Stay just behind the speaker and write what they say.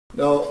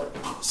Now,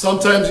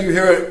 sometimes you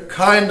hear it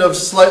kind of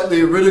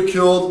slightly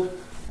ridiculed.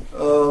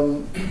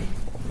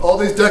 All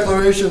these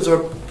declarations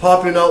are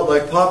popping out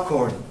like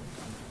popcorn.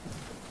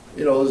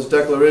 You know, there's a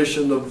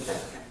declaration of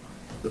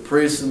the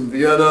priest in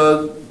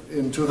Vienna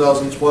in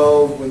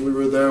 2012 when we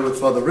were there with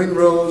Father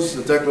Ringrose,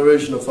 the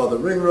declaration of Father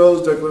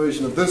Ringrose,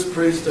 declaration of this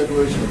priest,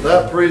 declaration of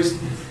that priest.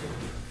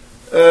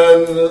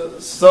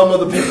 And some of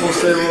the people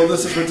say, well,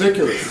 this is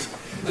ridiculous.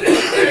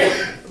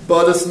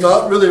 But it's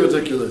not really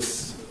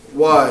ridiculous.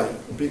 Why?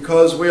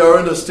 Because we are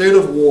in a state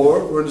of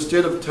war, we're in a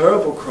state of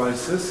terrible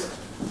crisis.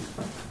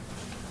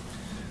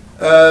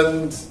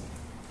 And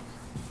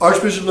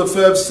Archbishop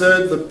Lefebvre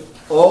said that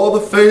all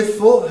the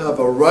faithful have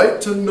a right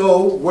to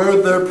know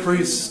where their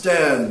priests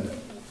stand.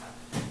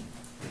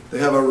 They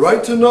have a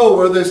right to know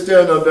where they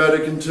stand on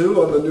Vatican II,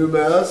 on the new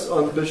Mass,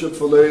 on Bishop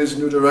Follet's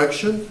new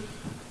direction.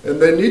 And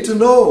they need to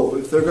know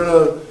if they're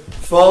going to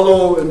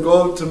follow and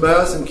go to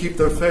Mass and keep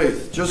their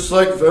faith. Just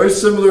like very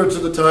similar to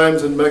the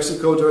times in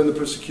Mexico during the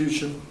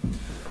persecution,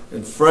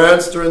 in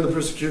France during the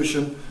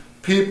persecution,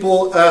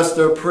 people asked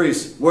their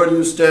priests, where do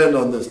you stand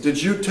on this?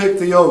 Did you take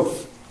the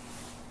oath?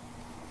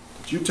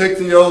 Did you take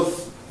the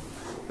oath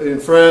in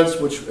France,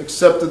 which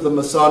accepted the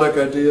Masonic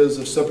ideas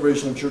of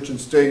separation of church and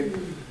state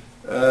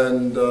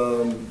and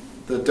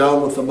the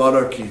down with the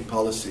monarchy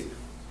policy?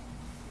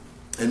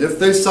 And if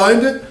they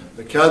signed it,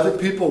 the Catholic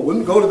people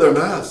wouldn't go to their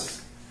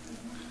Mass.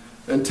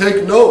 And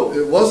take note,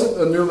 it wasn't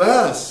a new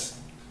Mass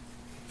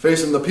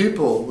facing the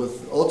people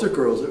with altar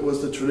girls. It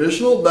was the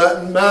traditional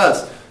Latin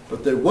Mass.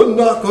 But they would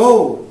not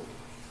go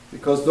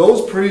because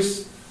those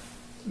priests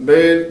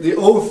made the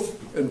oath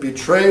and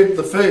betrayed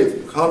the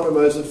faith,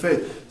 compromised the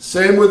faith.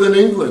 Same within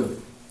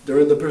England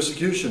during the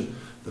persecution.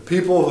 The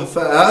people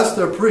asked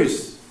their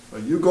priests, are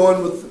you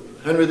going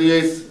with Henry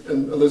VIII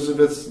and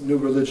Elizabeth's new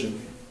religion?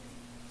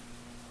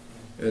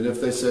 And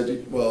if they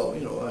said, well,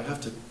 you know, I have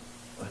to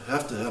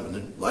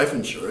have life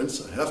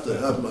insurance, I have to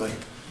have my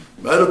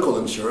medical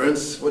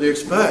insurance, what do you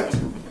expect?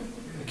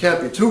 It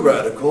can't be too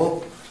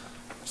radical.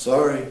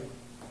 Sorry.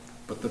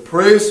 But the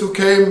priests who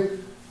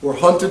came were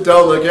hunted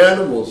down like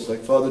animals, like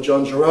Father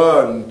John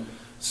Gerard and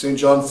St.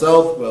 John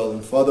Southwell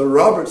and Father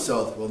Robert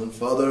Southwell and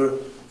Father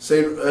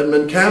St.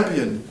 Edmund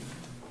Campion.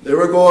 They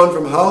were going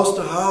from house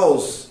to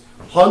house,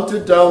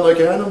 hunted down like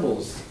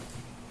animals.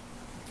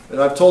 And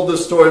I've told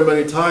this story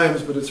many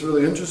times, but it's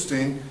really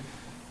interesting,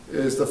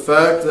 is the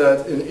fact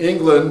that in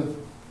England,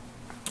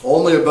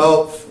 only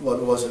about,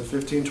 what was it,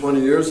 15,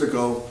 20 years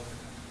ago,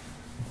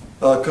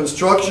 a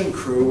construction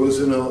crew was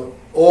in an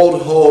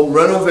old home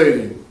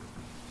renovating.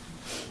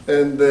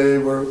 And they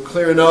were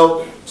clearing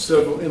out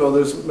several, you know,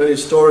 there's many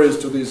stories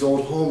to these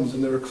old homes,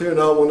 and they were clearing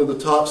out one of the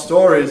top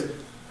stories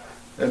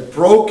and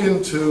broke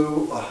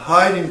into a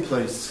hiding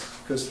place,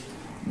 because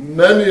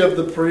many of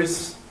the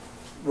priests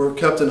were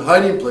kept in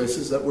hiding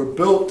places that were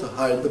built to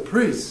hide the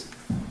priests.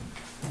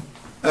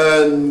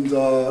 And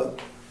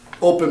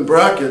open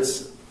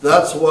brackets,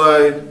 that's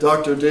why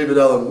Dr. David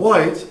Allen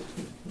White,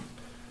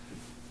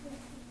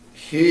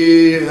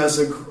 he has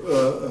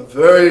a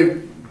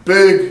very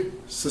big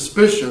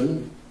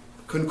suspicion,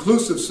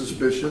 conclusive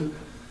suspicion,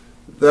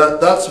 that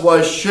that's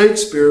why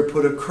Shakespeare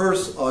put a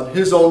curse on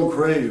his own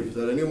grave,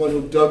 that anyone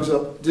who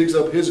digs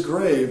up his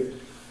grave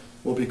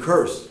will be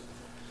cursed.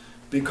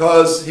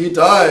 Because he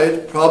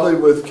died probably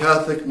with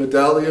Catholic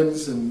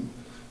medallions and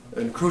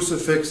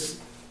crucifix.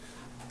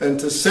 And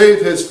to save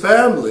his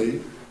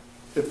family,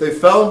 if they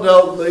found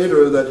out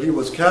later that he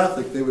was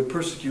Catholic, they would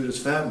persecute his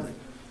family.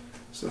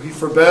 So he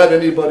forbade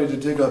anybody to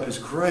dig up his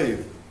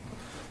grave.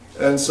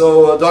 And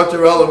so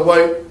Dr. Allen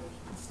White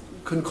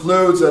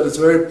concludes that it's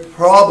very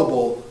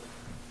probable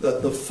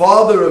that the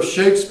father of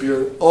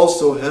Shakespeare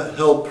also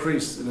held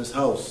priests in his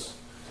house.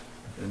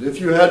 And if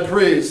you had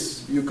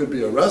priests, you could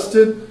be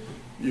arrested,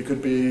 you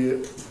could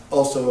be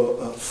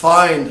also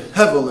fined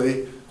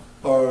heavily,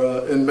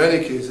 or in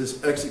many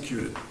cases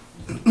executed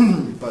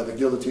by the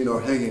guillotine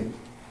or hanging.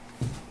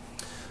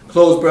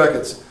 Close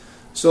brackets.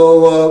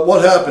 So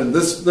what happened?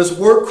 This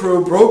work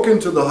crew broke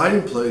into the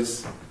hiding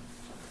place,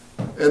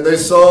 and they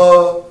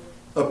saw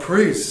a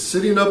priest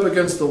sitting up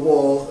against the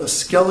wall, a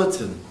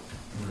skeleton,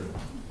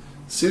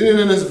 sitting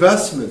in his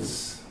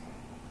vestments,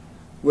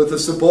 with a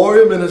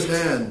ciborium in his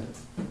hand.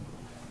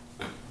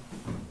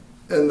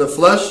 And the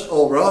flesh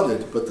all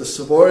rotted, but the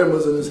ciborium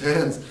was in his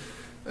hands.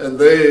 And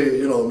they,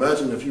 you know,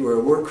 imagine if you were a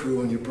work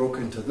crew and you broke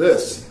into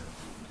this.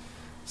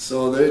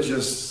 So they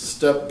just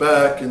stepped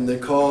back and they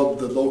called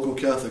the local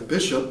Catholic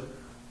bishop,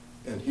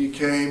 and he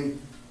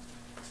came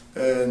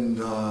and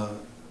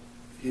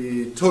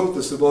he took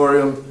the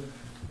ciborium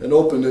and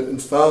opened it and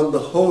found the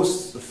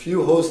hosts, the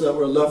few hosts that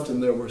were left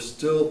in there were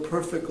still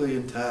perfectly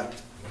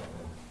intact.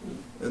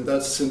 And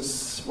that's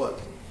since, what,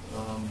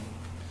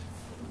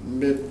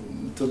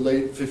 mid to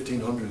late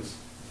 1500s.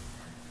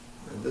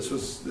 And this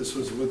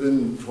was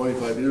within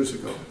 25 years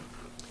ago.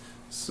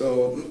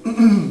 So,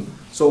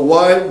 so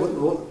why,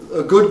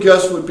 a good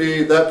guess would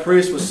be that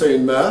priest was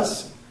saying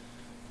Mass,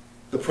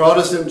 the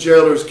Protestant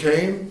jailers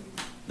came,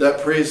 that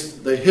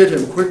priest, they hit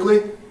him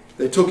quickly,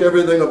 they took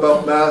everything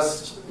about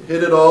Mass,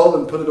 hid it all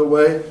and put it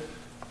away,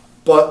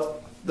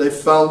 but they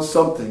found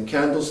something,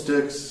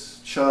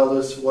 candlesticks,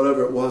 chalice,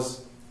 whatever it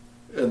was,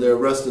 and they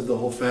arrested the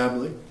whole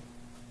family.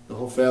 The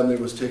whole family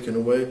was taken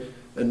away,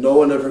 and no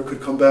one ever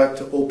could come back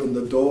to open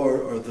the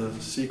door or the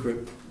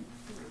secret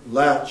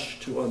latch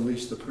to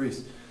unleash the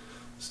priest.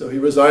 So he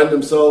resigned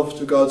himself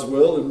to God's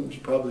will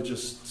and probably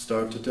just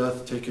starved to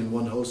death, taking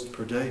one host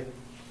per day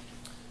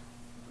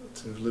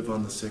to live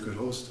on the sacred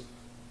host.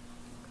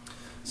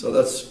 So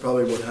that's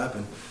probably what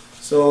happened.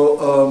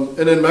 So,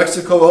 and in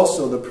Mexico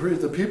also,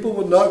 the people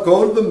would not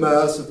go to the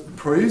Mass. The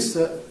priests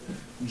that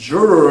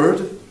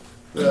jured,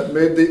 that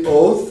made the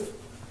oath,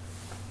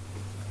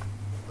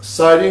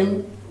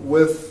 siding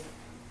with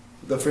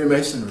the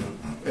Freemasonry.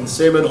 And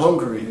same in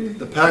Hungary,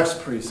 the Pax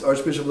priests.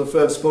 Archbishop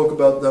Lefebvre spoke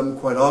about them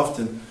quite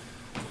often.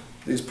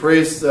 These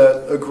priests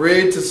that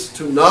agreed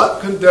to not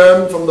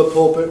condemn from the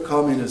pulpit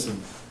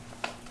communism.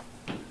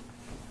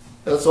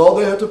 That's all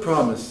they had to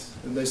promise.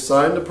 And they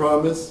signed a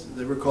promise.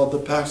 They were called the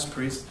Pax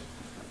priests.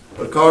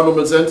 But Cardinal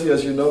Mazzenti,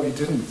 as you know, he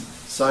didn't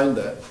sign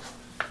that.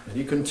 And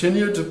he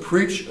continued to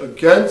preach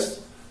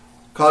against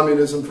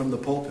communism from the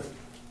pulpit.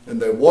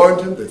 And they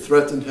warned him, they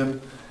threatened him.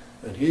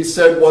 And he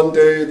said one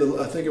day,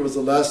 I think it was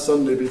the last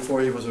Sunday before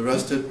he was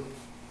arrested,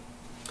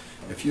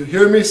 if you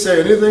hear me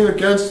say anything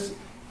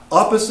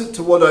opposite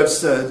to what I've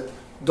said,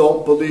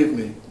 don't believe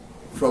me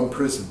from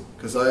prison,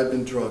 because I have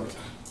been drugged.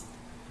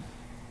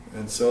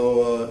 And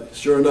so,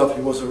 sure enough,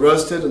 he was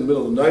arrested in the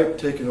middle of the night,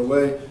 taken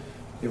away.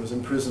 He was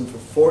in prison for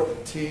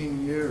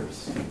 14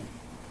 years.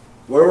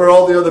 Where were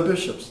all the other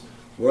bishops?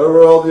 Where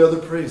were all the other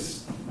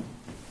priests?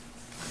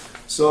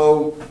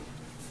 So,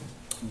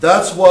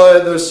 that's why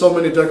there's so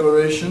many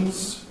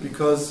declarations,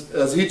 because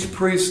as each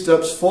priest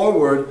steps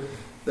forward,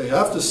 they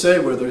have to say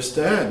where they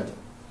stand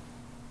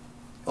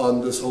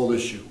on this whole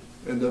issue.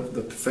 And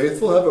the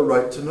faithful have a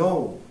right to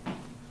know.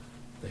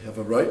 They have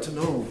a right to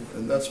know.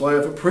 And that's why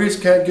if a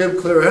priest can't give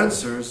clear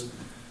answers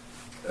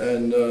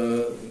and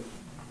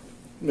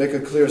make a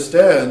clear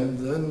stand,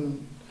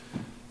 then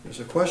there's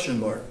a question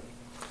mark.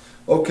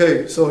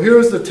 Okay, so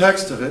here's the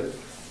text of it.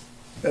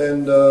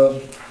 And,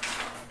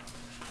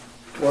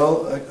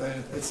 well, I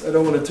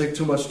don't want to take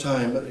too much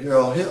time, but here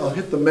I'll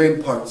hit the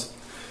main parts.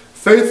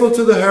 Faithful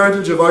to the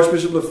heritage of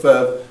Archbishop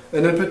Lefebvre,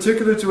 and in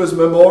particular to his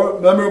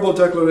memorable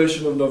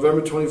declaration of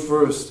November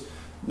 21st,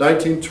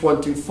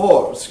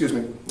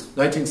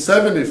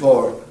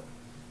 1974.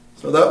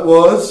 So that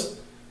was,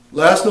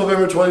 last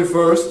November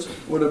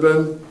 21st, would have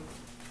been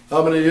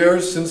how many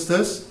years since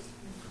this?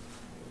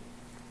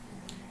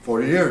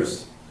 40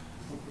 years.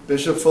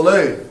 Bishop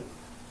Follet,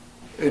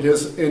 in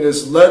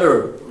his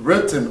letter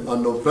written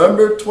on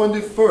November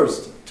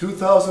 21st,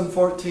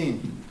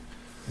 2014,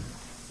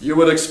 you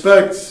would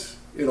expect,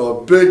 a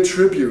big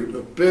tribute,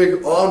 a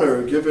big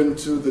honor given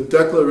to the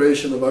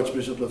declaration of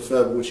Archbishop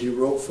Lefebvre, which he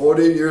wrote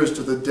 40 years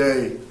to the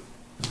day.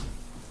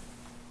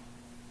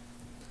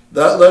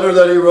 That letter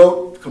that he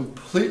wrote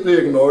completely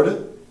ignored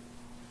it,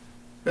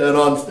 and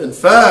in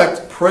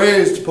fact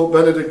praised Pope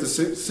Benedict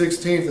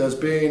XVI as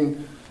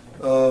being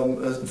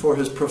for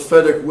his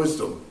prophetic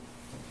wisdom.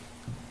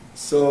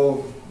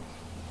 So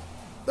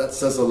that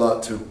says a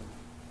lot too.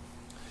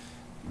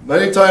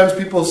 Many times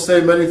people say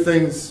many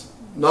things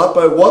not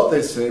by what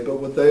they say, but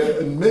what they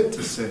admit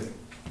to say.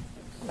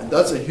 And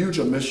that's a huge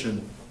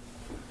omission,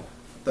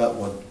 that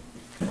one.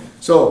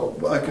 So,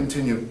 I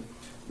continue.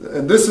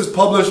 And this is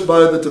published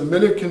by the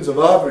Dominicans of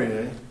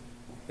Avrier,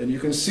 and you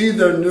can see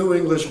their New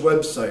English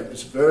website.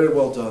 It's very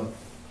well done.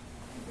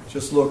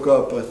 Just look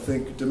up, I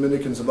think,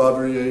 Dominicans of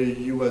Avrier,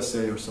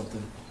 USA or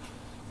something.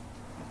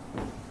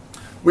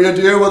 We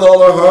adhere with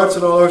all our hearts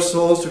and all our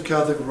souls to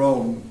Catholic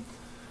Rome,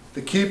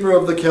 the keeper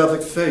of the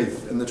Catholic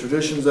faith and the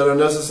traditions that are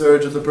necessary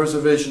to the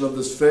preservation of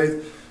this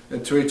faith,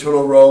 and to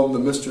eternal Rome, the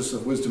mistress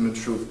of wisdom and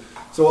truth.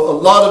 So a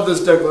lot of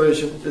this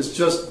declaration is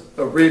just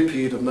a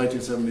repeat of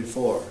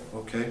 1974,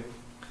 okay?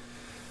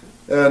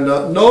 And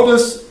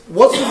notice,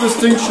 what's the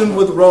distinction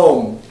with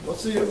Rome?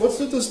 What's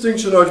the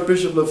distinction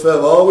Archbishop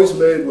Lefebvre always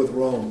made with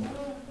Rome?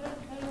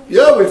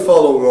 Yeah, we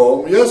follow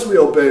Rome. Yes, we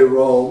obey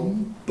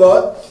Rome.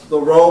 But the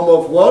Rome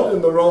of what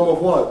and the Rome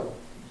of what?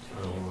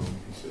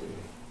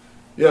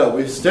 Yeah,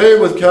 we stay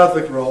with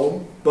Catholic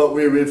Rome, but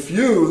we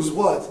refuse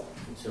what?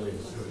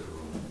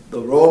 The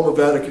Rome of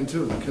Vatican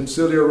II, the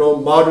Conciliar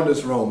Rome,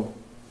 modernist Rome.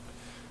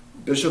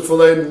 Bishop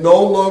Follet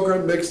no longer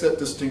makes that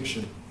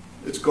distinction.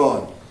 It's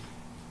gone.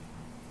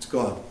 It's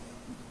gone.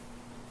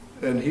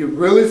 And he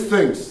really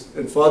thinks,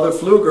 and Father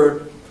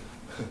Pfluger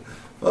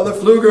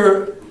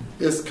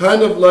is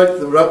kind of like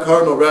the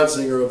Cardinal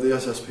Ratzinger of the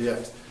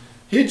SSPX.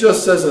 He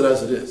just says it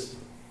as it is.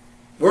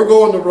 We're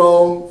going to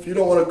Rome. If you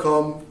don't want to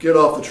come, get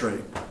off the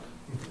train.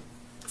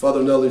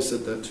 Father Nelly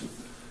said that too.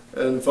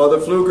 And Father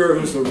Pfluger,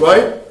 who's the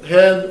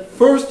right-hand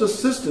first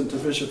assistant to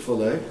Bishop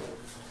Follet,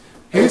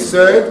 he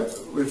said,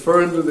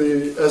 referring to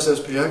the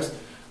SSPX,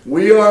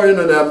 we are in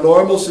an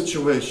abnormal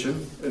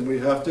situation and we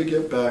have to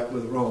get back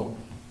with Rome.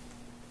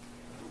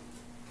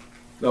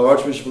 Now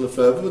Archbishop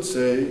Lefebvre would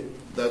say,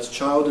 that's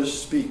childish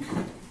speak.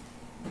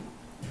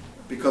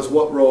 Because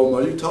what Rome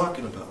are you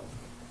talking about?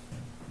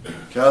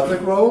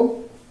 Catholic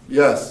Rome?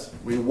 Yes,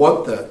 we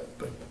want that.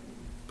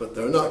 But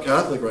they're not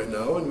Catholic right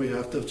now, and we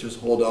have to just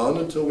hold on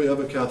until we have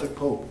a Catholic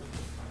Pope.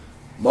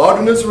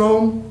 Modernist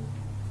Rome?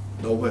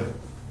 No way.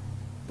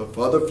 But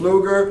Father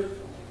Pfluger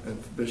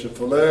and Bishop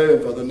Follet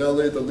and Father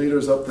Nelly, the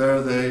leaders up there,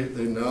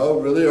 they now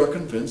really are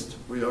convinced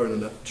we are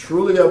in a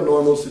truly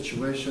abnormal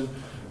situation.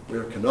 We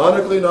are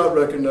canonically not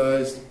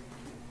recognized,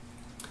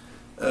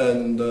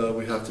 and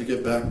we have to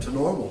get back to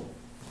normal.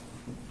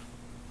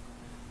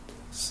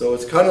 So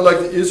it's kind of like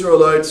the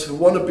Israelites who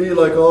want to be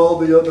like all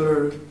the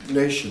other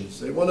nations.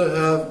 They don't want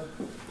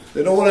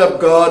to have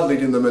God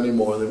leading them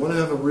anymore. They want to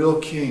have a real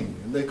king.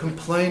 And they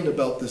complained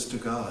about this to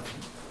God.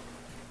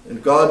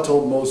 And God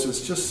told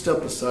Moses, just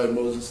step aside,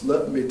 Moses,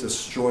 let me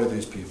destroy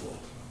these people.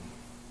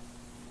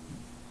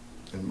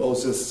 And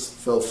Moses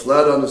fell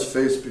flat on his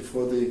face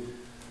before the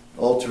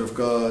altar of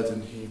God,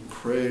 and he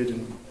prayed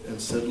and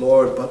said,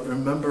 Lord, but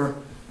remember,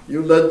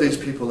 you led these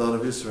people out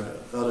of Israel,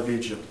 out of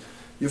Egypt.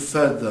 You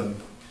fed them.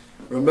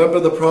 Remember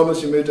the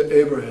promise you made to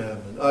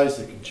Abraham and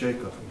Isaac and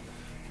Jacob.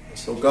 And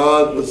so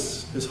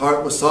his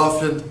heart was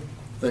softened,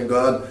 thank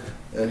God,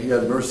 and he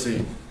had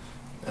mercy,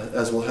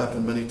 as will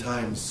happen many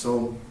times.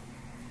 So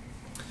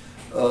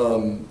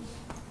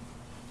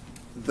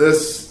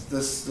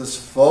this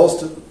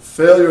false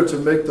failure to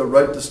make the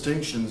right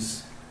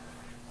distinctions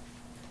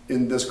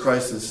in this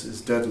crisis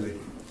is deadly.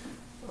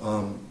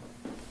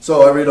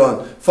 So I read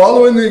on.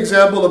 Following the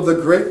example of the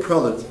great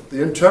prelate,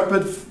 the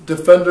intrepid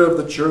defender of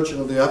the church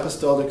and of the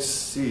apostolic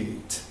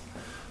seat,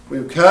 we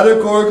have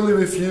categorically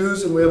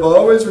refused, and we have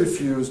always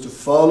refused, to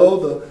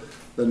follow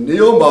the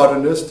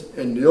neo-modernist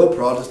and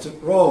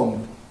neo-Protestant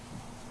Rome.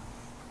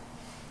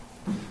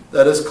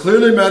 That has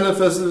clearly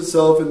manifested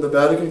itself in the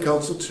Vatican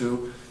Council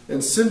II,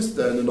 and since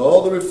then in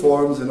all the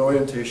reforms and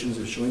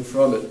orientations issuing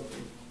from it.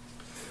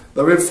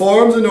 The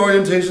reforms and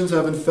orientations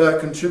have in fact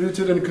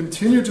contributed and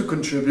continue to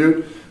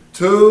contribute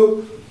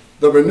to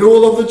the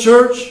renewal of the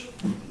church,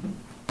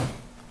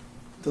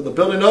 to the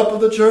building up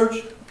of the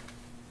church?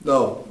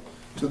 No,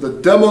 to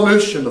the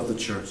demolition of the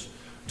church,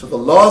 to the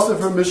loss of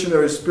her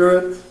missionary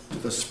spirit, to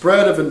the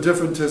spread of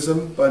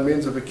indifferentism by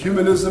means of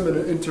ecumenism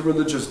and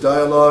interreligious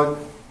dialogue,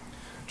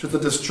 to the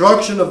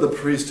destruction of the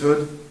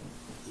priesthood,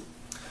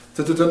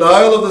 to the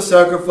denial of the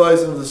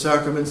sacrifice and of the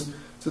sacraments,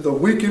 to the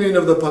weakening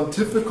of the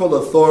pontifical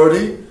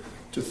authority,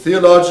 to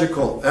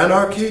theological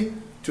anarchy,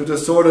 to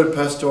disordered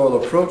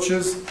pastoral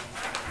approaches,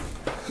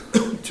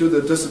 to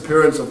the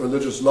disappearance of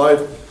religious life,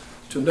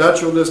 to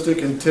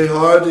naturalistic and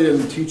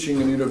Teilhardian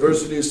teaching in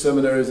universities,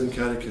 seminaries, and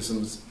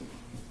catechisms.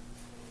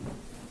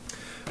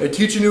 A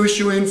teaching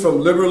issuing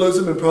from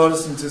liberalism and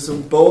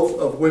Protestantism, both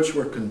of which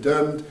were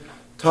condemned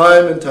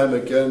time and time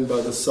again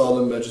by the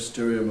solemn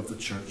magisterium of the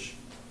Church.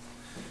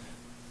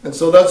 And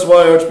so that's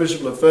why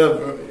Archbishop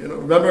Lefebvre,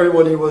 remember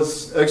when he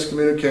was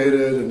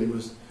excommunicated and he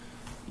was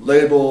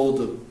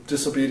labeled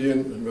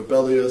disobedient and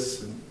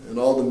rebellious, and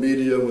all the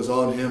media was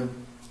on him.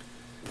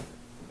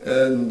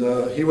 And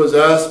he was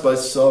asked by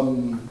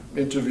some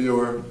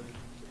interviewer,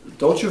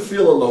 don't you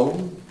feel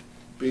alone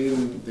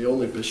being the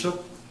only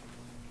bishop?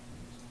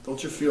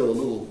 Don't you feel a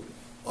little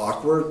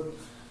awkward?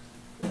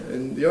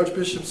 And the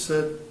Archbishop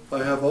said,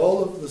 I have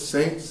all of the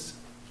saints,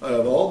 I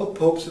have all the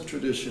popes of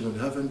tradition in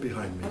heaven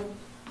behind me.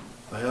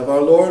 I have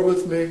our Lord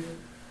with me.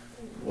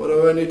 What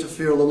do I need to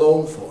feel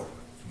alone for?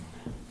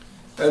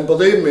 And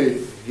believe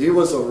me, he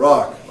was a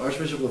rock.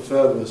 Archbishop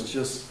Lefebvre was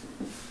just...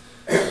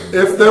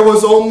 If there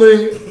was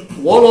only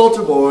one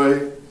altar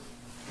boy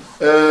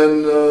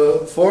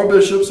and 4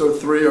 bishops or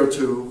 3 or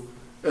 2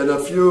 and a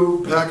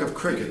few pack of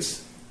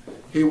crickets,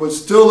 he would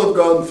still have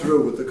gone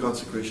through with the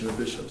consecration of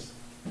bishops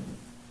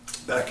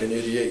back in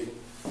 '88.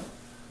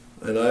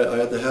 And I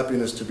had the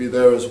happiness to be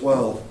there as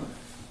well.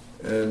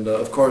 And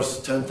of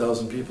course,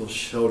 10,000 people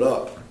showed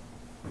up,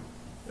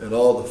 and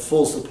all the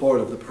full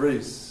support of the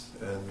priests.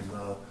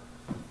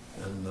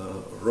 And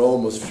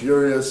Rome was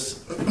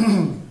furious.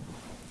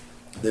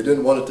 They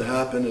didn't want it to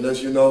happen. And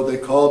as you know, they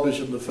called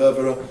Bishop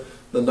Lefebvre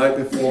the night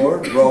before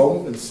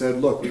Rome and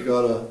said, look, we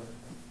got a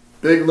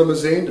big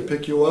limousine to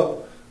pick you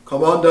up.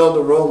 Come on down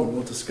to Rome and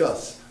we'll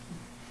discuss.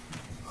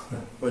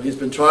 But he's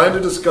been trying to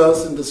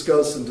discuss and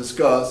discuss and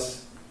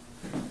discuss,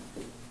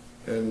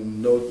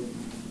 and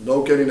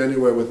no getting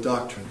anywhere with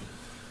doctrine.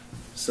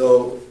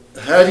 So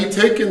had he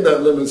taken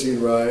that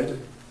limousine ride,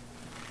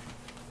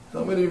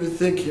 how many of you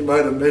think he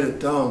might have made it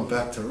down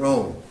back to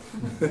Rome?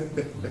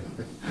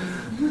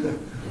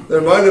 There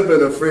might have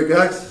been a freak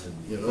accident,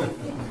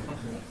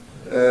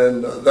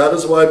 And that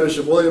is why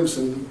Bishop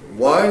Williamson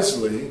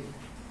wisely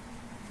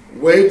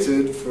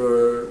waited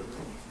for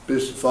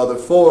Father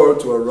Ford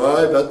to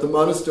arrive at the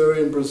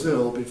monastery in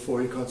Brazil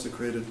before he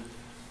consecrated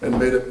and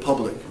made it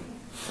public.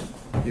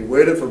 He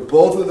waited for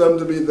both of them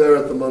to be there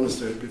at the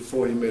monastery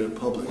before he made it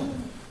public,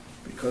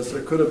 because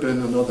there could have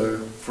been another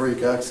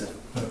freak accident,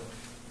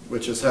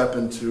 which it's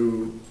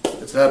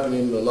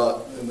happening a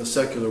lot in the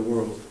secular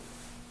world.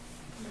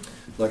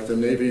 Like the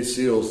Navy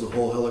SEALs, the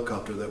whole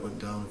helicopter that went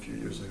down a few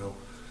years ago.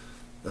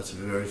 That's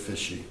very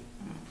fishy.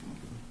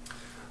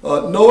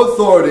 No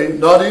authority,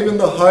 not even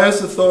the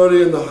highest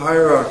authority in the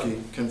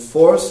hierarchy, can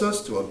force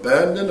us to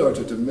abandon or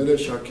to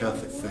diminish our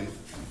Catholic faith.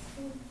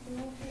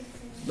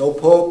 No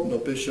pope, no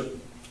bishop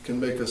can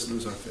make us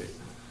lose our faith.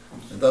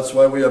 And that's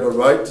why we have a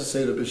right to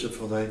say to Bishop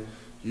Fillet,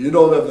 you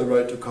don't have the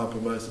right to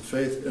compromise the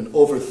faith and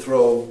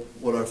overthrow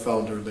what our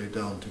founder laid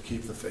down to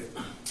keep the faith.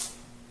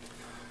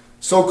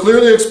 So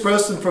clearly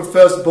expressed and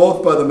professed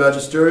both by the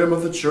magisterium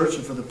of the Church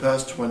and for the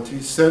past 20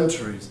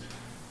 centuries,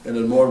 and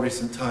in more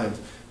recent times.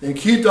 In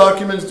key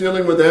documents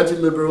dealing with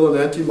anti-liberal and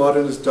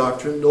anti-modernist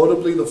doctrine,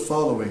 notably the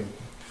following: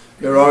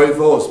 Mirari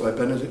Vos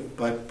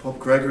by Pope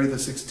Gregory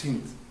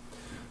XVI,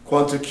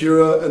 Quanta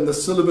Cura and the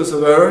Syllabus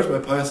of Errors by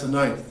Pius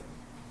IX,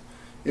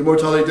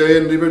 Immortali Dei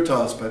and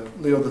Libertas by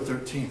Leo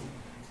XIII,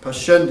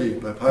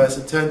 Pascendi by Pius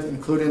X,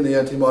 including the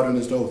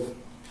anti-modernist oath,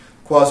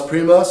 Quas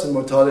Primas and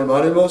Mortale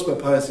Animos by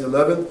Pius XI,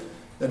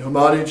 and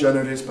Humani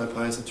Generis by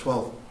Pius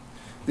XII.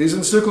 These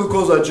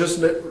encyclicals I just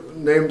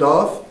named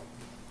off,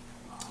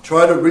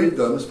 try to read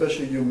them,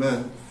 especially you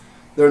men.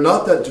 They're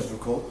not that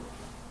difficult.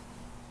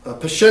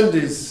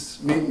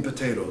 Pascendi's meat and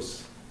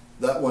potatoes,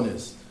 that one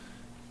is.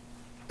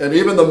 And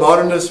even the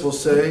modernists will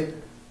say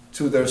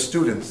to their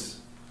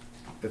students,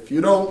 if you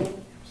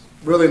don't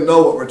really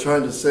know what we're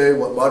trying to say,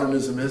 what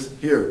modernism is,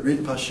 here, read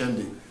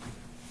Pascendi.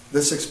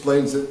 This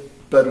explains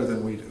it better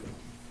than we do.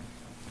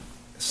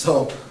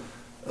 So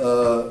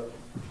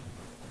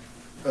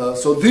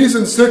these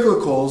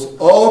encyclicals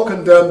all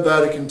condemn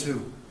Vatican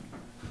II.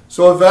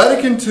 So if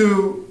Vatican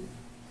II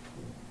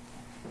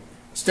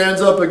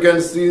stands up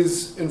against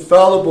these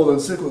infallible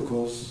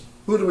encyclicals,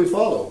 who do we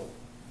follow?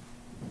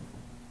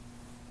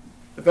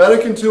 If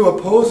Vatican II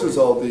opposes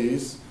all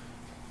these,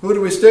 who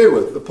do we stay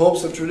with? The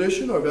popes of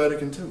tradition or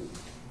Vatican II?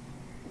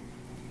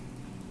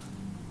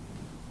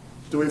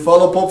 Do we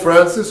follow Pope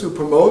Francis, who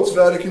promotes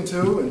Vatican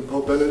II, and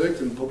Pope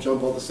Benedict, and Pope John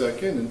Paul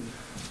II, and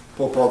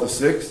Pope Paul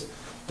VI?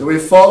 Do we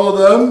follow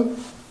them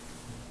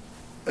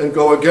and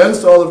go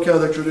against all of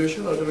Catholic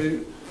tradition, or do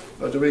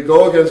we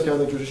go against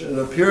Catholic tradition and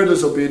appear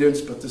disobedience,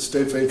 but to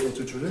stay faithful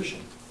to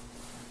tradition?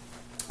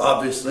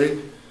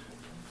 Obviously,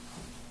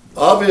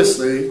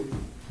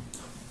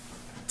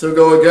 to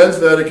go against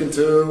Vatican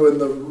II and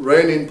the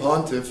reigning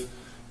pontiff,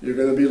 you're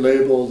going to be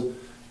labeled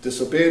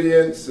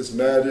disobedient,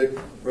 schismatic,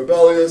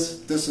 rebellious,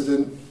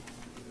 dissident,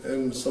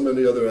 and so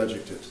many other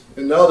adjectives.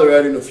 And now they're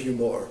adding a few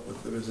more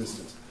with the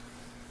resistance.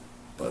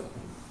 But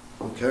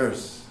who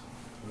cares?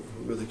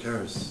 Who really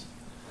cares?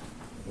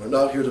 We're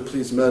not here to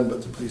please men,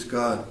 but to please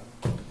God.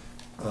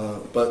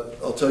 But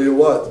I'll tell you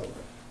what,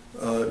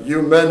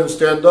 you men who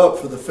stand up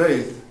for the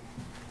faith,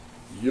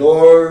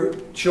 your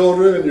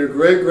children and your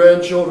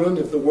great-grandchildren,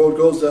 if the world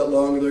goes that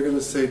long, they're going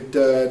to say,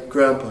 Dad,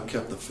 Grandpa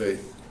kept the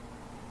faith.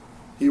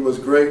 He was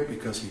great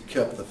because he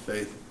kept the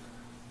faith.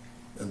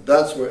 And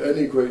that's where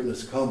any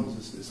greatness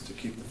comes, is to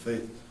keep the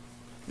faith.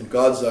 In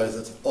God's eyes,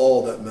 that's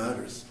all that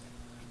matters.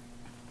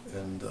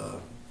 And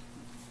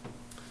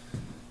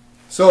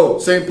so,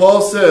 St.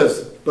 Paul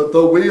says, but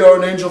though we are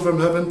an angel from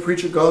heaven,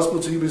 preach a gospel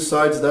to you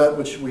besides that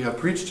which we have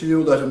preached to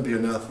you, let him be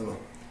anathema.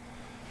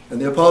 And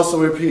the apostle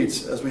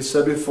repeats, as we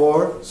said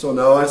before, so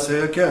now I say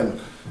again,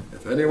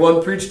 if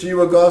anyone preach to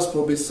you a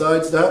gospel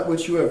besides that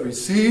which you have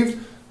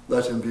received,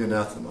 let him be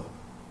anathema.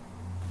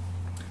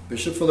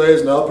 Bishop Fillet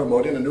is now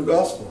promoting a new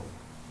gospel.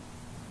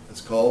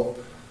 It's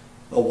called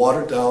a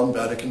watered-down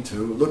Vatican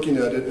II, looking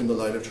at it in the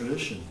light of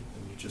tradition.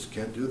 And you just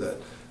can't do that.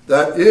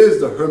 That is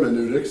the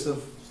hermeneutics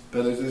of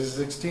Benedict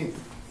XVI,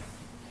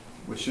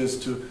 which is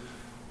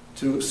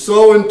to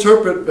so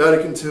interpret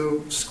Vatican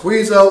II,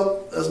 squeeze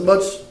out as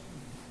much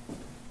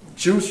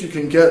juice you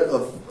can get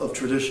of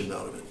tradition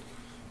out of it.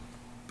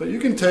 But you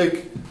can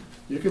take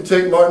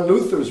Martin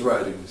Luther's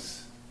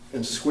writings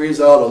and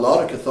squeeze out a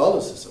lot of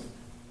Catholicism.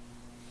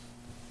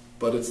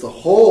 But it's the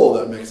whole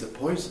that makes it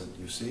poison,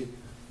 you see.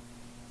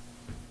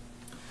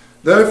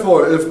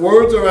 Therefore, if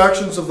words or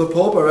actions of the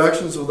Pope or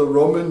actions of the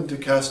Roman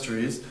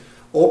dicasteries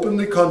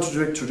openly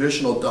contradict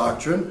traditional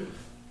doctrine,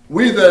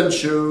 we then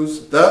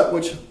choose that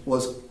which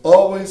was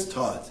always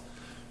taught,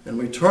 and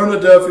we turn a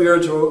deaf ear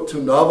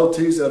to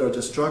novelties that are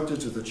destructive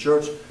to the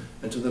Church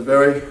and to the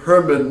very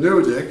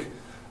hermeneutic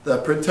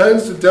that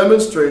pretends to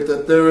demonstrate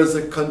that there is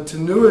a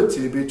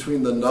continuity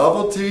between the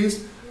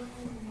novelties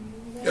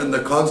and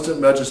the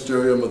constant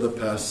magisterium of the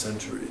past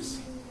centuries.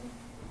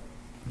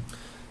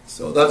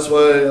 So that's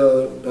why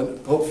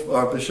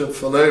our Bishop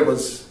Fillet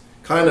was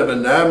kind of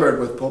enamored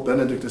with Pope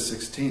Benedict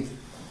XVI,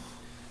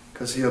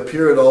 because he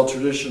appeared all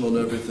traditional and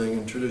everything,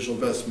 in traditional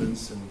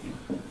vestments.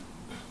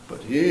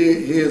 But he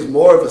is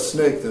more of a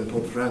snake than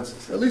Pope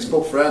Francis. At least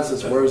Pope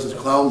Francis wears his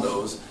clown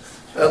nose.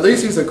 At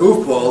least he's a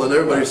goofball and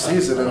everybody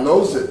sees it and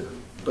knows it.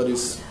 But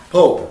he's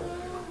Pope.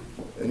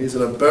 And he's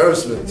an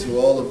embarrassment to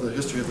all of the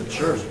history of the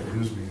Church.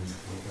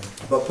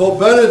 But Pope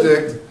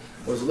Benedict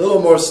was a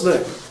little more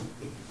slick.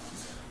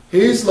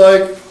 He's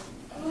like,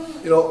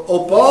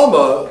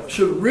 Obama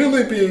should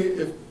really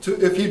be,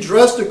 if he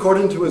dressed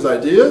according to his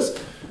ideas,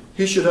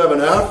 he should have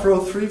an afro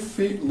 3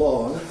 feet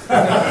long.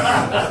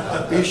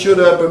 He should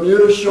have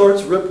Bermuda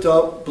shorts ripped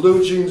up,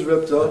 blue jeans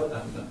ripped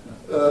up,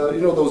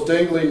 you know, those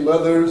dangling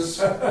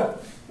leathers.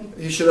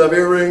 He should have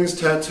earrings,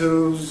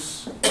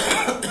 tattoos,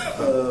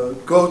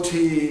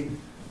 goatee,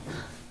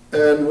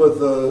 and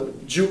with a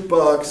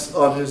jukebox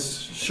on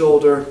his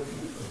shoulder.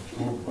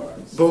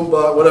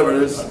 Boombox, whatever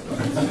it is.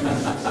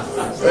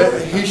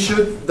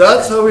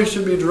 That's how he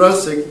should be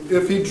dressing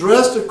if he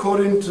dressed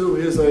according to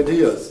his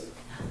ideas.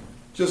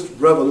 Just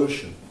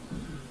revolution.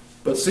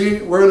 But see,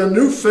 we're in a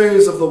new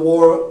phase of the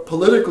war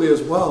politically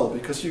as well,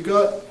 because you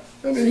got,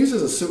 I mean, he's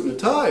in a suit and a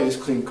tie, he's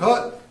clean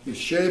cut, he's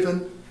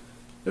shaven,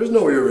 there's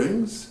no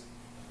earrings.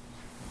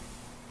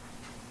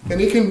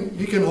 And he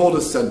can hold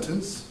a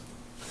sentence.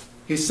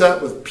 He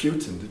sat with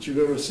Putin. Did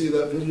you ever see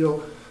that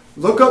video?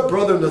 Look up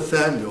Brother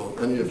Nathaniel,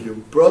 any of you.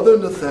 Brother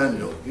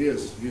Nathaniel,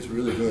 he's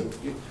really good.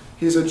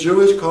 He's a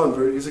Jewish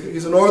convert,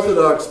 he's an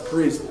Orthodox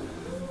priest,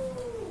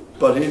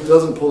 but he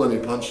doesn't pull any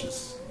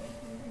punches.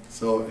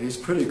 So he's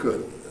pretty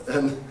good.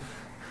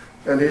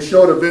 And he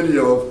showed a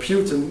video of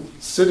Putin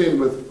sitting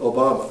with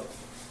Obama.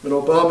 And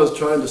Obama's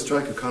trying to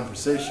strike a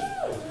conversation.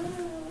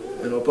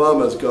 And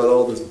Obama's got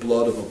all this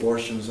blood of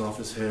abortions off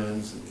his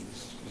hands. And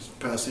he's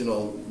passing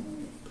all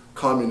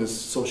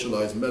communist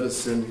socialized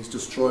medicine. He's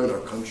destroying our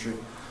country.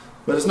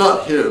 But it's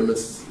not him,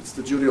 it's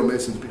the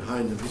Judeo-Masons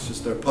behind him. He's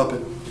just their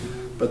puppet.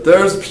 But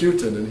there's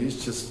Putin, and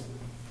he's just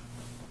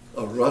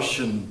a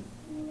Russian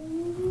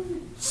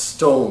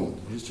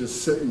stone. He's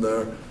just sitting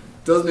there,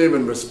 doesn't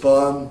even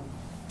respond,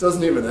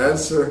 doesn't even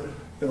answer.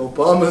 And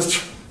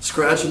Obama's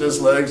scratching his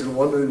legs and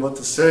wondering what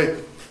to say.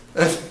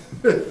 And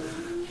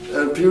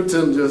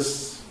Putin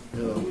just,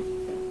 you know,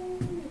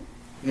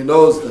 he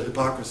knows the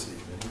hypocrisy,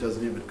 and he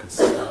doesn't even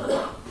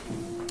consider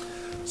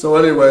it. So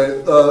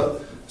anyway,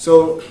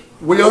 so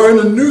we are in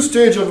a new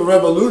stage of a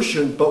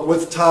revolution, but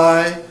with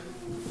tie,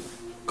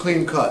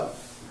 clean cut.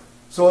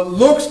 So it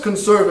looks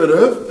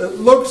conservative, it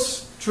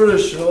looks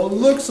traditional, it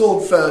looks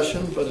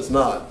old-fashioned, but it's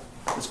not.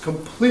 It's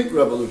complete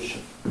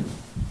revolution.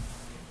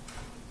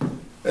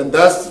 And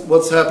that's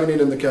what's happening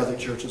in the Catholic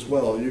Church as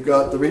well. You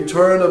got the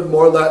return of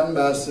more Latin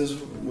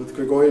masses with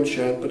Gregorian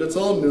chant, but it's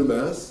all new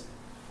mass.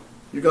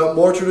 You got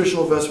more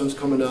traditional vestments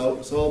coming out.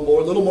 It's all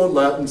a little more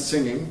Latin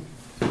singing,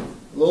 a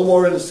little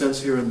more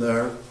incense here and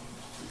there.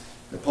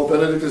 And Pope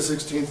Benedict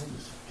XVI,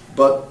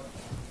 but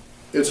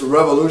it's a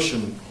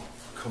revolution,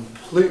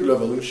 complete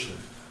revolution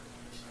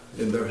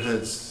in their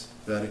heads,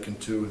 Vatican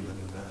II and the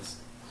new mass.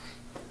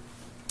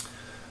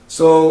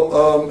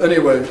 So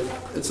anyway,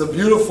 it's a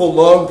beautiful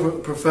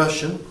long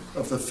profession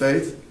of the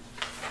faith,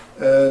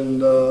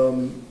 and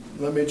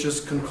let me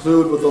just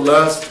conclude with the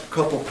last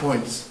couple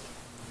points.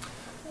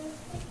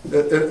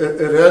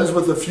 It ends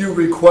with a few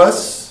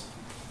requests.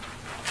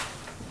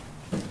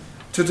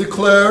 To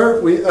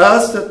declare, we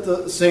ask that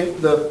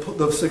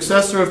the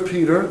successor of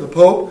Peter, the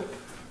Pope,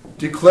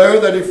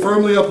 declare that he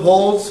firmly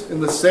upholds, in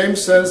the same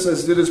sense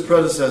as did his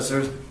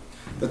predecessors,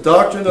 the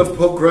doctrine of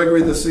Pope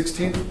Gregory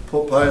XVI,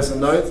 Pope Pius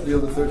IX, Leo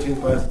XIII,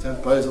 Pius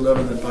X, Pius XI,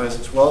 and Pius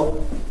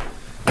XII,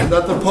 and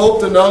that the Pope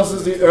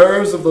denounces the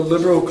errors of the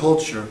liberal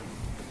culture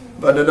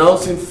by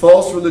denouncing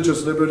false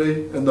religious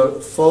liberty and the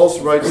false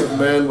rights of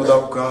man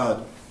without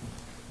God.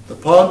 The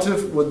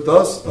Pontiff would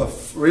thus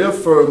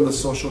reaffirm the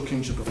social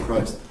kingship of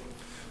Christ.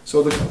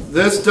 So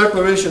this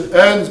declaration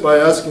ends by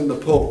asking the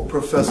Pope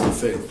profess the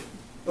faith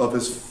of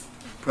his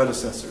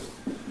predecessors,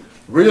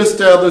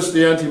 reestablish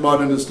the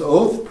anti-modernist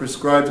oath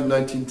prescribed in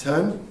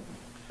 1910,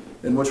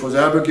 and which was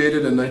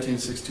abrogated in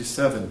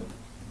 1967,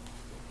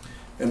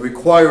 and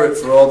require it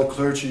for all the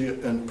clergy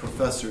and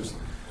professors.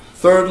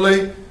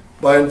 Thirdly,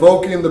 by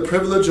invoking the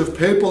privilege of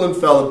papal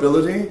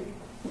infallibility,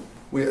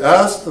 we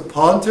ask the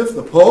Pontiff,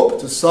 the Pope,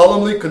 to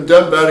solemnly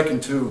condemn Vatican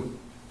II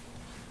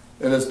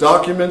and its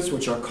documents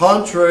which are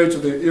contrary to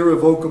the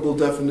irrevocable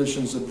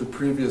definitions of the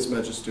previous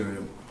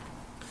magisterium.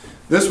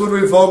 This would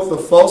revoke the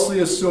falsely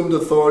assumed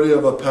authority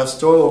of a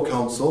pastoral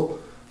council,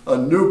 a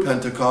new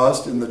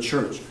Pentecost in the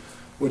Church,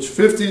 which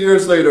 50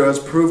 years later has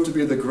proved to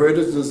be the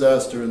greatest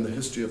disaster in the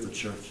history of the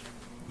Church.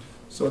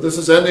 So this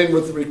is ending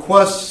with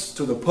requests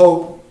to the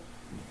Pope: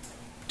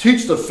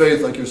 teach the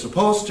faith like you're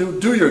supposed to,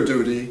 do your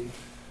duty,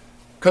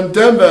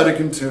 condemn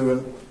Vatican II,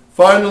 and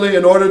finally,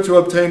 in order to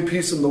obtain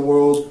peace in the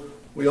world,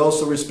 we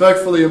also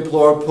respectfully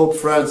implore Pope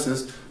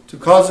Francis to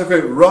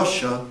consecrate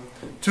Russia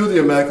to the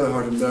Immaculate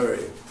Heart of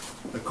Mary,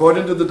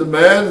 according to the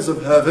demands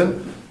of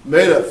heaven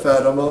made at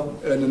Fatima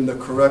and in the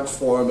correct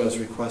form as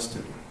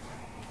requested.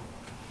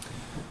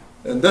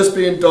 And this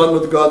being done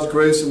with God's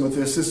grace and with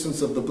the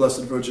assistance of the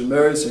Blessed Virgin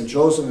Mary, St.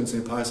 Joseph, and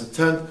St. Pius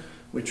X,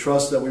 we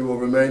trust that we will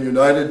remain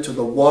united to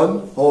the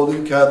one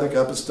holy Catholic,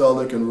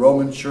 Apostolic, and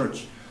Roman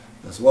Church,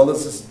 as well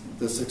as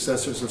the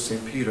successors of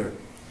St. Peter,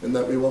 and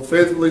that we will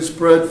faithfully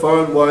spread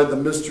far and wide the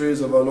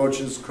mysteries of our Lord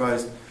Jesus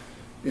Christ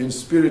in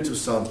Spiritu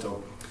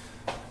Santo.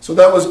 So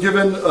that was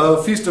given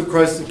Feast of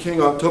Christ the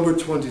King, October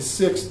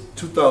 26,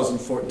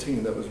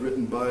 2014. That was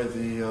written by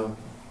the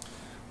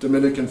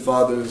Dominican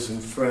Fathers in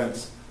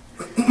France.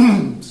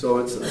 So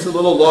it's a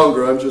little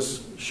longer. I'm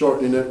just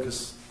shortening it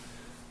because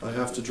I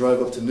have to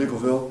drive up to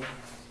Nickelville.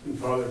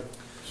 Father,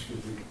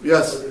 Excuse me.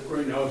 Yes.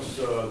 Right now it's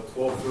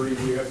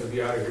 12:30. We have to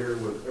be out of here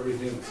with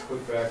everything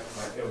put back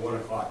at 1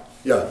 o'clock.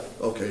 Yeah,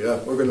 okay, yeah,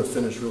 we're going to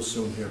finish real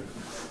soon here.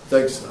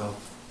 Thanks, Al.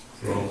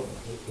 Well,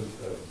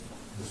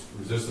 this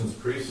resistance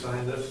priest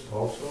signed this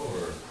also,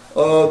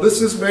 or?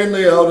 This is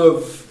mainly out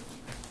of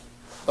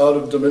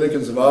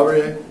Dominicans of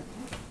Avrier,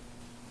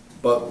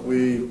 but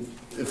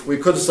if we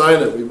could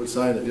sign it, we would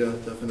sign it, yeah,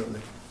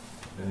 definitely.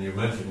 And you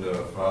mentioned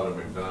Father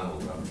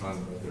McDonald. I'm trying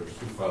to, there's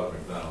two Father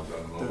McDonalds. I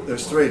don't know which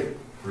There's one. three.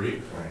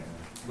 Three? Right.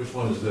 Which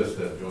one is this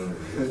that joined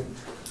the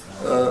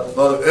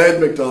Father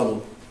Ed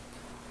McDonald.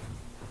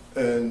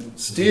 And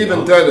Steve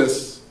and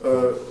Dennis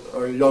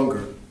are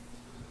younger.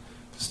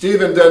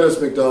 Steve and Dennis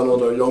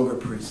McDonald are younger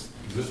priests.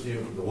 Is this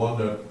the one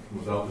that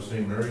was out to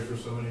St. Mary's for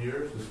so many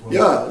years? This one?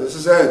 Yeah, this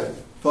is Ed.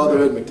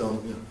 Father Ed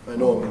McDonald, yeah. I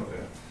know him.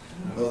 Okay.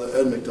 Father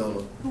Ed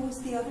McDonald. Who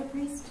was the other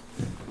priest?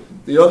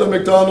 The other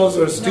McDonalds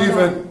are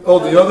Stephen. Oh,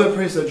 the other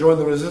priest that joined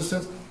the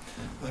resistance?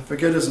 I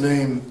forget his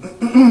name.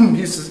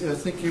 I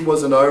think he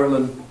was in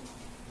Ireland.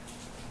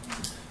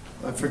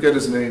 I forget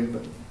his name,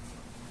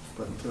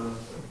 but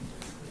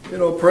you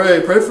know,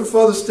 pray for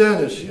Father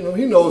Stanish. You know,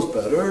 he knows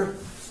better.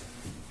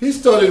 He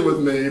studied with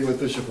me, with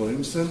Bishop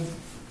Williamson.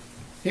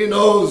 He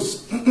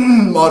knows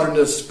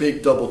modernists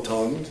speak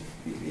double-tongued.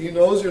 He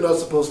knows you're not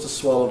supposed to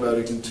swallow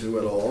Vatican II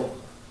at all.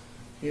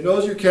 He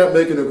knows you can't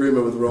make an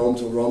agreement with Rome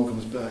till Rome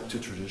comes back to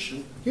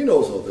tradition. He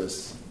knows all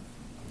this.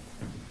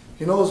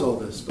 He knows all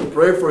this. But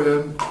pray for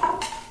him,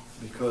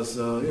 because,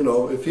 you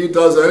know, if he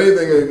does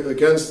anything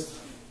against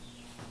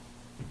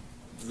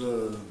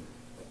the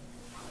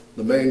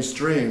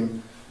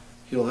mainstream,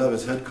 he'll have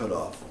his head cut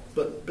off.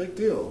 But big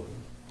deal.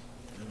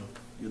 You know,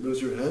 you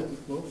lose your head,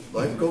 well,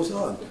 life goes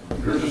on.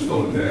 You're just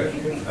still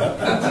attached.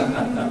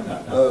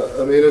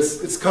 I mean,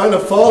 it's kind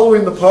of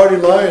following the party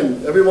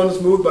line. Everyone is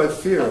moved by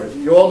fear.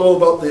 You all know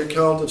about the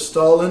account of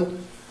Stalin.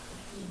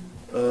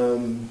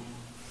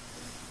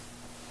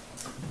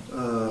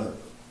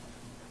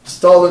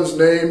 Stalin's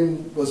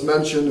name was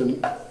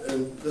mentioned,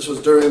 and this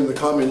was during the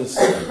communist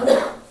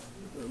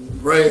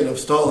reign of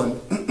Stalin.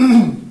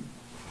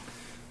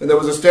 And there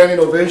was a standing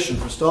ovation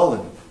for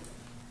Stalin.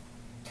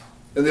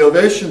 And the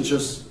ovations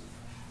just,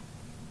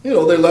 you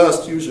know, they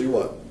last usually,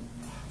 what,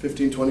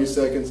 15, 20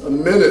 seconds, a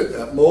minute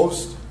at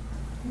most.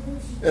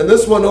 And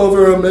this one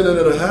over a minute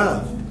and a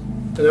half.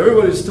 And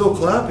everybody's still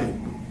clapping.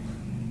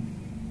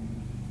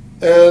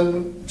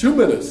 And 2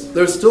 minutes,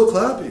 they're still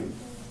clapping.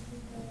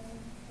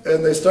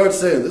 And they start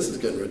saying, this is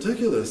getting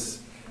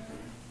ridiculous.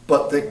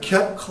 But they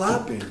kept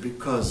clapping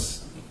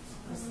because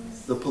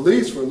the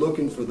police were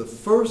looking for the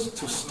first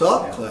to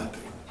stop clapping.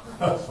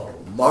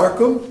 Mark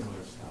them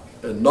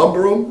and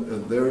number them,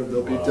 and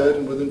they'll be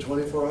dead within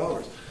 24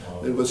 hours.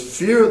 It was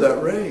fear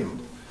that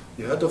reigned.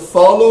 You had to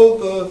follow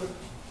the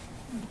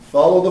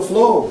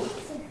flow.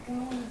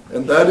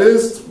 And that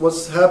is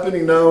what's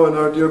happening now in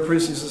our dear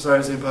Priestly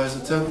Society, St. Pius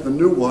X, the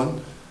new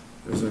one.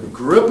 There's a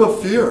grip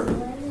of fear.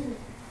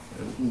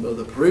 And, you know,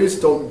 the priests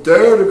don't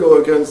dare to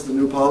go against the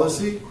new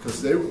policy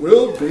because they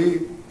will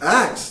be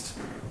axed.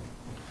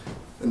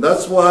 And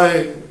that's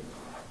why,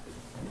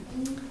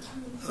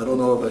 I don't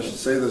know if I should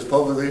say this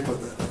publicly, but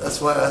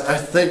that's why I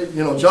think,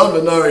 you know, John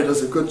Minari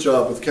does a good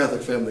job with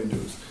Catholic Family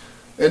News.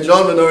 And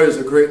John Minari is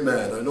a great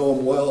man. I know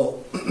him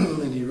well,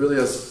 and he really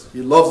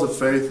he loves the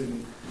faith.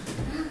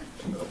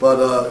 But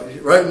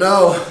right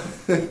now,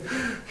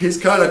 he's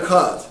kind of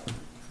caught.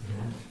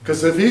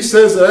 Because if he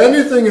says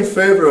anything in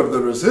favor of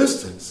the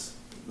resistance,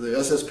 the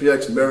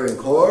SSPX Marian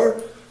Corps,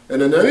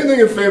 and then anything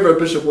in favor of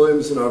Bishop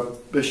Williamson or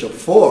Bishop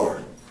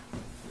Four,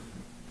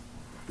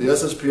 the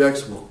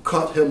SSPX will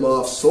cut him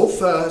off so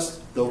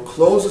fast, they'll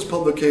close his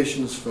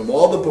publications from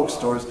all the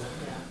bookstores,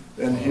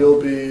 and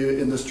he'll be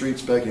in the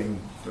streets begging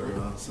for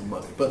some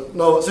money. But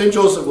no, St.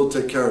 Joseph will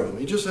take care of him.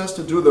 He just has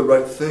to do the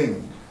right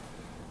thing.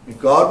 And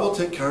God will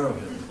take care of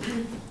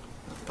him.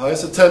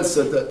 Pius X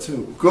said that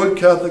too. Good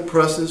Catholic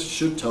presses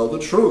should tell the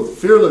truth,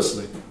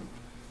 fearlessly.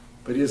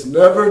 But he has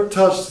never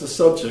touched the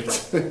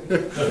subject.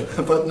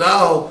 But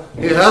now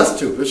he has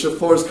to. Bishop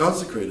Four is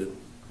consecrated.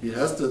 He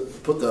has to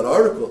put that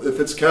article. If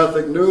it's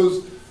Catholic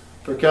news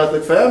for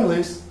Catholic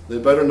families, they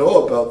better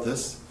know about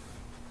this.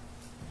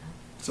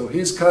 So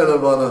he's kind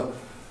of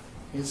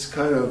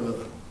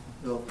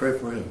they'll pray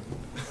for him.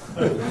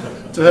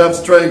 To have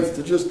strength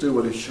to just do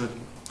what he should.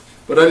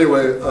 But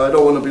anyway, I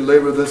don't want to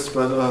belabor this,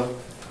 but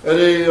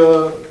any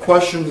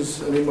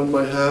questions anyone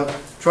might have,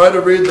 try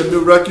to read the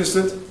new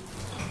Recusant.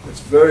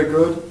 It's very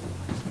good.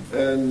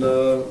 And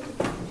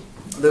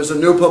there's a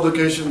new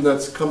publication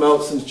that's come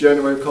out since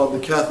January called The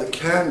Catholic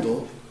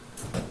Candle.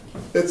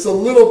 It's a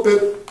little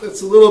bit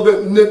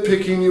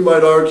nitpicking, you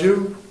might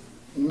argue.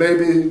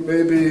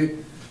 Maybe,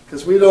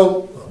 because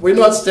we're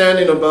not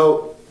standing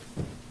about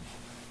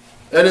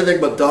anything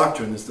but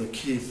doctrine is the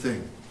key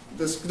thing.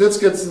 This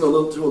gets into a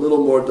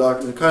little more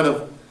doctrine. It kind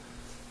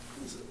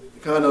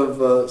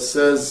of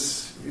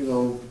says, you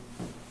know,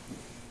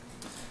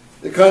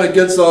 it kind of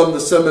gets on the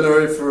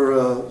seminary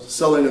for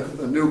selling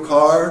a new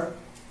car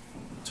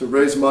to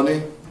raise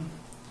money.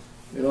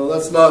 You know,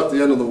 that's not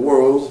the end of the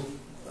world.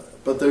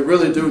 But they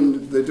really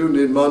do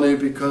need money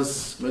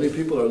because many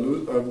people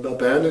are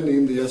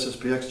abandoning the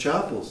SSPX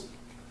chapels.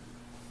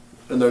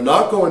 And they're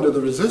not going to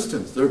the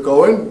Resistance. They're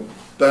going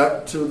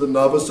back to the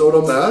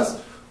Navasota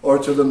Mass or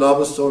to the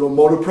Navasota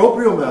Motu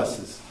Proprio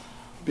Masses.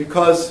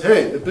 Because,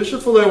 hey, if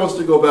Bishop Fillet wants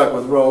to go back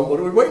with Rome, what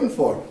are we waiting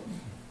for?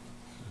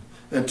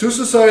 And two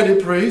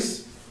society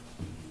priests,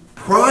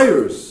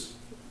 priors,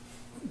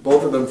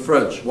 both of them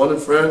French, one in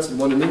France and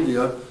one in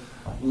India,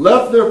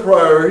 left their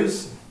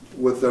priories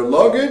with their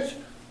luggage,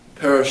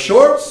 pair of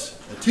shorts,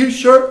 a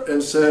t-shirt,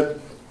 and said,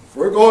 if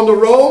we're going to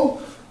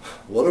Rome,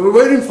 what are we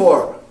waiting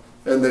for?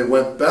 And they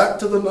went back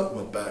to the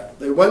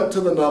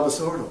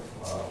Navas-Ordo.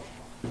 Wow.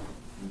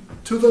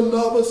 To the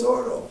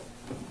Navas-Ordo.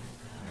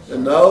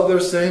 And now they're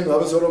saying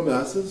Navas-Ordo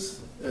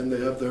Masses, and they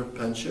have their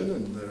pension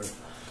and their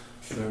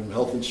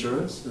health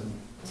insurance, and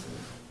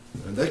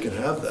they can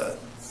have that.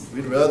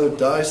 We'd rather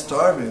die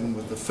starving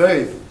with the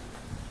faith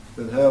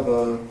than have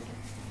a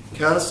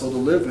castle to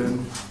live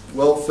in,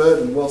 well fed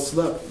and well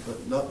slept,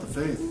 but not the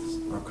faith,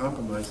 or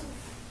compromising.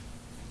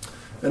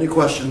 Any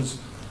questions?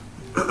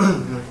 I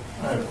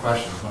have a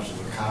question as much as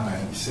a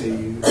comment. You see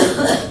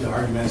the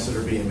arguments that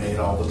are being made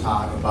all the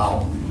time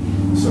about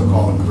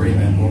so-called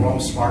agreement. Well,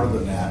 Rome's smarter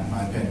than that, in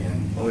my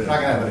opinion. Oh, yeah. We're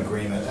not going to have an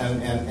agreement.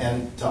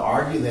 And to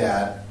argue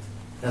that,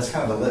 that's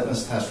kind of the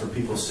litmus test for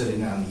people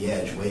sitting on the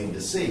edge waiting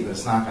to see, but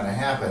it's not going to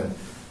happen.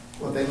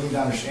 What they need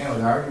to understand, what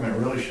the argument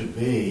really should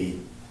be,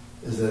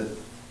 is that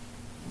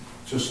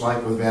just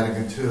like with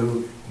Vatican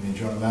II and the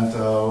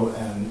Aggiornamento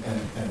and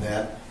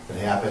that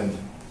happened,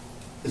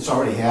 it's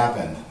already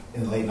happened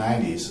in the late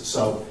 90s.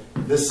 So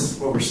this,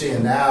 what we're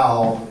seeing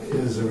now,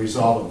 is a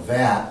result of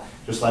that,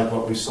 just like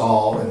what we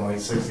saw in the late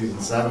 60s and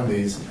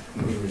 70s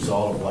was a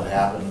result of what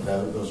happened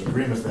with those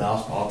agreements, the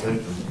House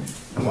politics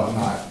and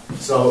whatnot.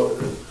 So,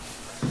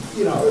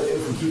 you know,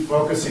 if we keep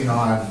focusing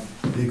on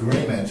the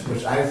agreement,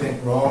 which I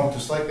think Rome,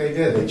 just like they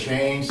did, they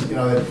changed, you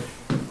know,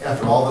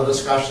 after all the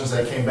discussions,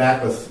 they came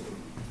back with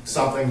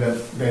something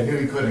that they knew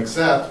you couldn't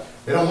accept.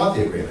 They don't want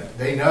the agreement.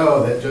 They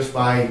know that just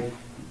by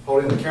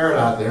holding the carrot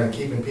out there and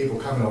keeping people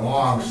coming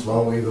along,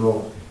 slowly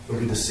they'll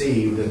be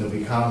deceived and they'll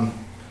become,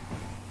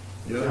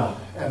 you know,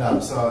 end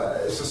up. So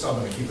it's just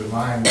something to keep in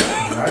mind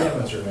when the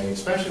arguments are made,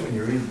 especially when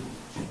you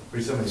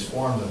read some of these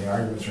forms and the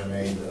arguments are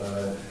made.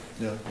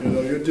 Yeah, you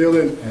know, you're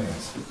dealing,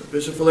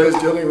 Bishop Fillet is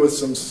dealing with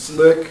some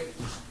slick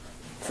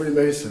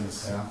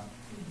Freemasons. Yeah.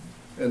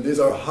 And these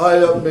are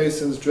high-up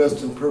Masons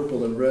dressed in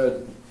purple and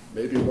red,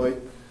 maybe white.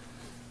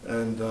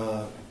 And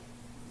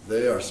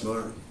they are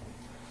smart.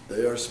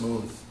 They are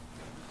smooth.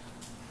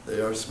 They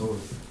are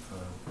smooth.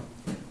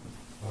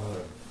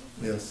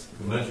 Yes.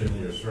 You mentioned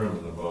in your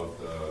sermon about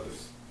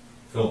this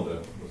film that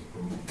was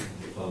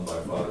done by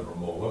Father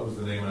Vermont. What was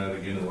the name of that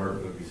again and where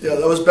could it be seen? Yeah,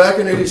 that was back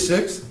in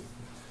 '86.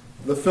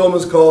 The film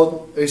is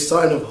called A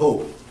Sign of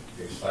Hope.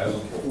 A Sign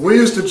of Hope. We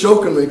used to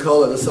jokingly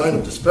call it A Sign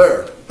of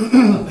Despair.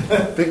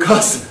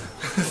 Because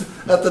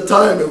at the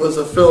time it was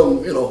a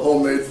film, you know,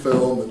 homemade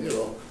film, and, you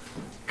know,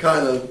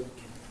 kind of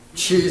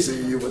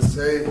cheesy, you would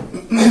say.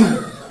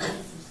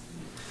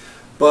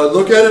 But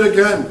look at it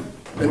again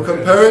and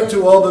compare it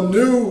to all the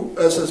new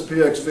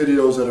SSPX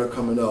videos that are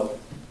coming out.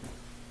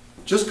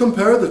 Just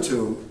compare the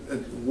two.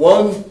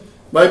 One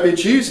might be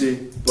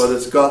cheesy, but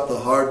it's got the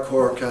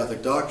hardcore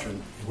Catholic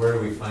doctrine. Where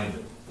do we find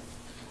it?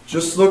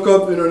 Just look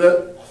up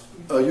internet,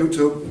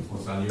 YouTube,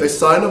 What's on YouTube? A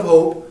Sign of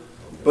Hope,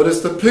 but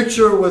it's the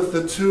picture with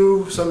the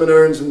two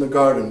seminarians in the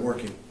garden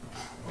working.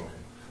 Okay.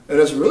 And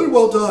it's really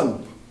well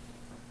done.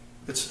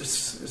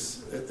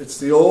 It's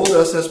the old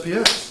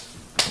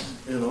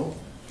SSPX, you know.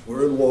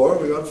 We're in war,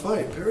 we got to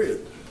fight,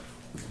 period.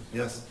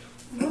 Yes?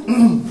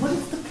 What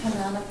is the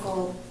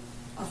canonical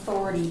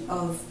authority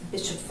of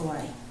Bishop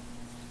Fillet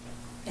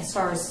as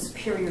far as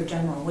Superior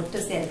General? What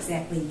does that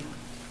exactly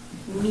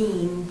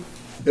mean?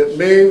 It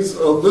means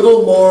a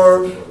little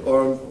more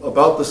or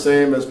about the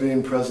same as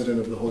being president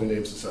of the Holy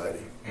Name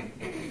Society.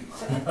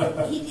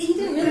 So he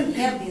didn't really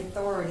have the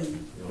authority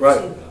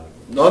Right. to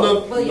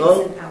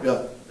Williamson out.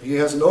 Yeah. He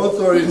has no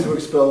authority to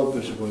expel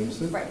Bishop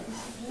Williamson. Right.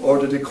 Or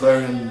to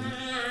declare him,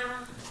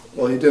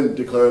 well, he didn't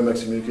declare him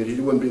excommunicated.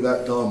 He wouldn't be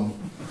that dumb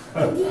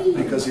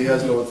because he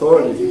has no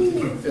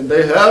authority. And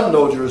they have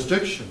no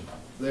jurisdiction.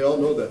 They all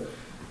know that.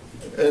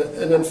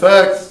 And in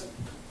fact,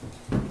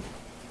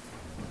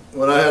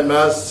 when I had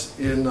Mass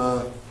in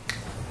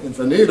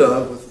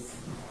Veneta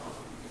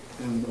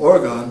in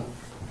Oregon,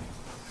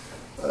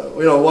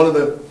 you know, one of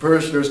the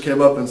parishioners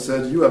came up and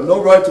said, "You have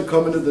no right to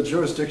come into the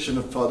jurisdiction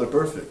of Father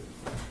Perfect."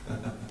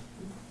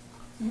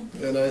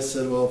 And I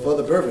said, well,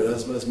 Father Perfect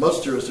has as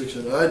much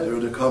jurisdiction as I do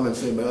to come and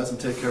say Mass and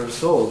take care of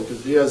souls,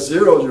 because he has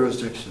zero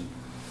jurisdiction.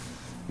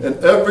 And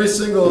every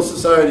single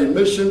society,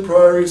 mission,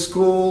 priory,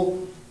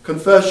 school,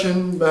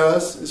 confession,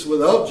 Mass, is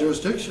without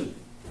jurisdiction,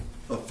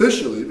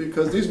 officially,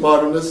 because these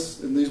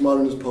modernists and these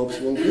modernist popes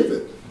won't give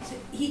it. So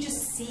he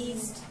just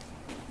seized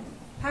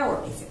power,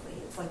 basically.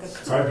 It's like a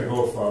coup. Time to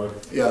go, Father.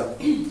 Yeah,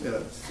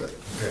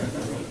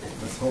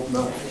 let's hope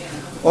not.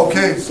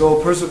 Okay, so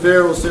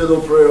persevere, we'll say a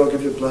little prayer, I'll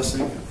give you a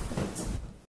blessing.